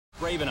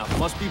Brave enough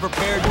must be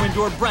prepared to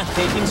endure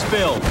breathtaking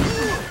spills,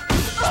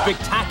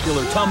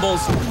 spectacular tumbles,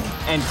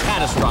 and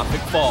catastrophic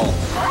falls.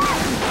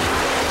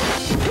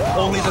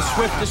 Only the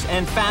swiftest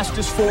and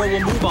fastest four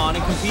will move on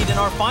and compete in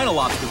our final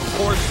obstacle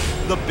course,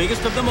 the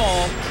biggest of them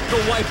all, the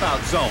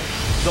Wipeout Zone,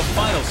 the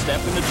final step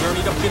in the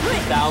journey to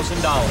 $50,000.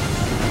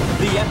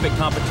 The epic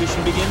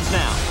competition begins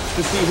now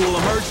to see who will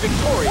emerge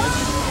victorious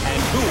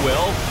and who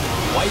will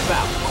wipe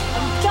out.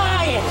 I'm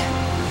dying!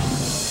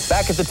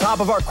 Back at the top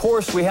of our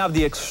course, we have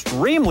the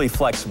extremely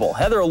flexible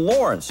Heather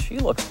Lawrence. She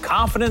looks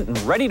confident and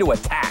ready to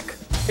attack.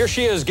 Here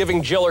she is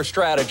giving Jill her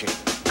strategy.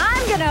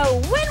 I'm gonna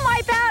win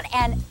Wipeout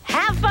and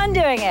have fun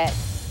doing it.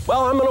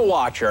 Well, I'm gonna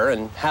watch her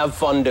and have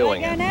fun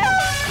doing it.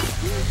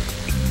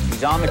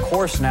 She's on the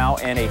course now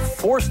and a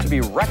force to be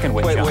reckoned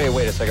with. Wait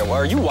a second.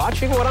 Are you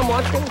watching what I'm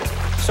watching?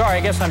 Sorry,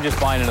 I guess I'm just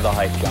buying into the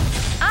hype, John.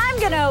 I'm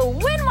gonna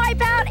win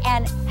Wipeout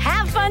and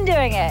have fun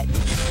doing it.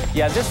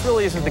 Yeah, this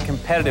really isn't the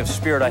competitive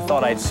spirit I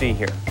thought I'd see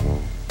here.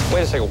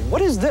 Wait a second.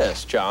 What is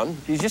this, John?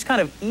 She's just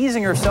kind of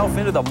easing herself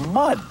into the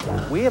mud.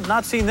 We have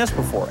not seen this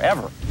before,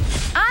 ever.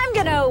 I'm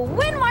gonna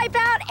win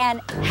Wipeout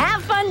and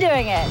have fun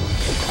doing it.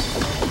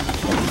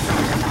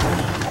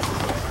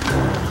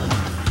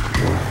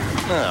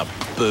 Ah,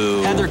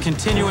 boo. Heather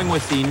continuing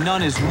with the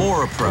none is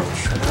more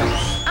approach.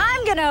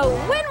 I'm gonna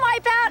win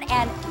Wipeout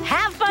and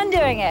have fun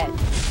doing it.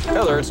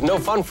 Heather, it's no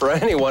fun for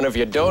anyone if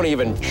you don't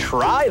even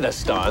try the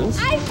stunts.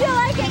 I feel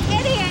like an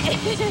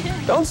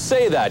idiot. Don't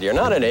say that. You're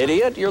not an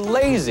idiot. You're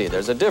lazy.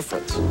 There's a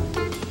difference.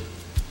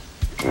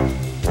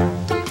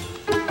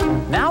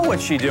 Now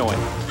what's she doing?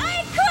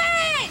 I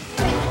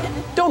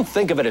quit! Don't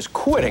think of it as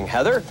quitting,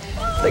 Heather.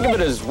 Think of it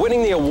as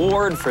winning the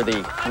award for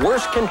the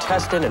worst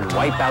contestant in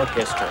Wipeout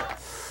history.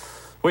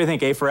 What do you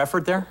think, A for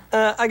effort there?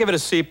 I give it a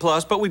C+,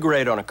 but we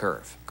grade on a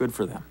curve. Good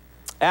for them.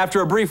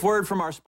 After a brief word from our